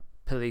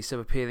Police are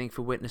appealing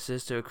for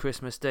witnesses to a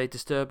Christmas Day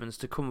disturbance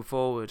to come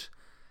forward.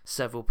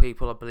 Several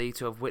people are believed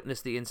to have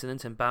witnessed the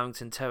incident in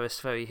Barrington Terrace,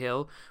 Ferry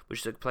Hill,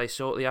 which took place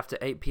shortly after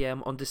 8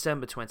 p.m. on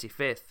December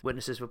 25th.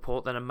 Witnesses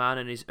report that a man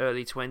in his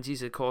early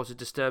 20s had caused a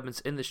disturbance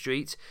in the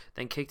street,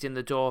 then kicked in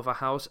the door of a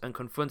house and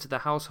confronted the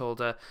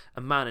householder,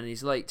 a man in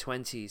his late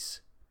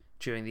 20s.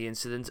 During the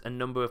incident, a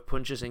number of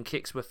punches and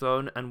kicks were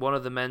thrown, and one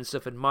of the men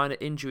suffered minor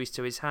injuries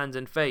to his hand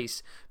and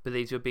face,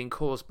 believed to have been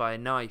caused by a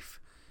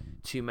knife.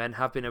 2 men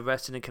have been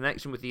arrested in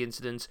connection with the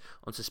incident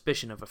on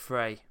suspicion of a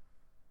fray.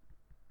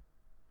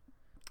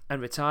 And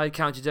retired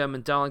County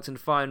Durham Darlington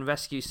Fire and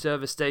Rescue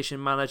Service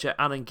Station Manager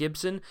Alan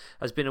Gibson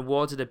has been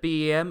awarded a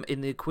BEM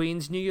in the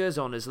Queen's New Year's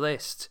Honours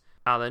list.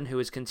 Alan, who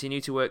has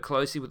continued to work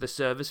closely with the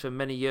service for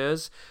many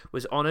years,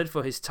 was honoured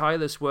for his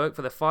tireless work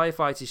for the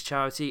firefighters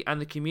charity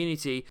and the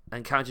community,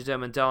 and County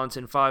Durham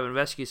Darlington Fire and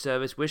Rescue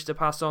Service wish to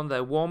pass on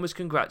their warmest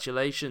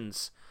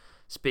congratulations.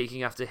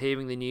 Speaking after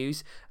hearing the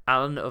news,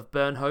 Alan of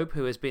Burnhope,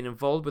 who has been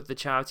involved with the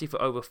charity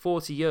for over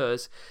 40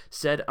 years,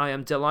 said, "I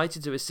am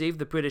delighted to receive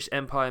the British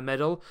Empire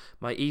Medal.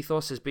 My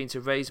ethos has been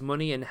to raise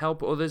money and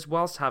help others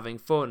whilst having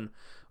fun.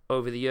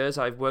 Over the years,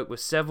 I've worked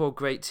with several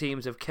great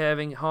teams of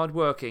caring,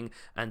 hard-working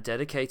and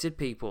dedicated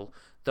people."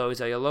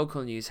 Those are your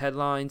local news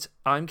headlines.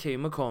 I'm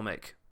Kieran McCormick.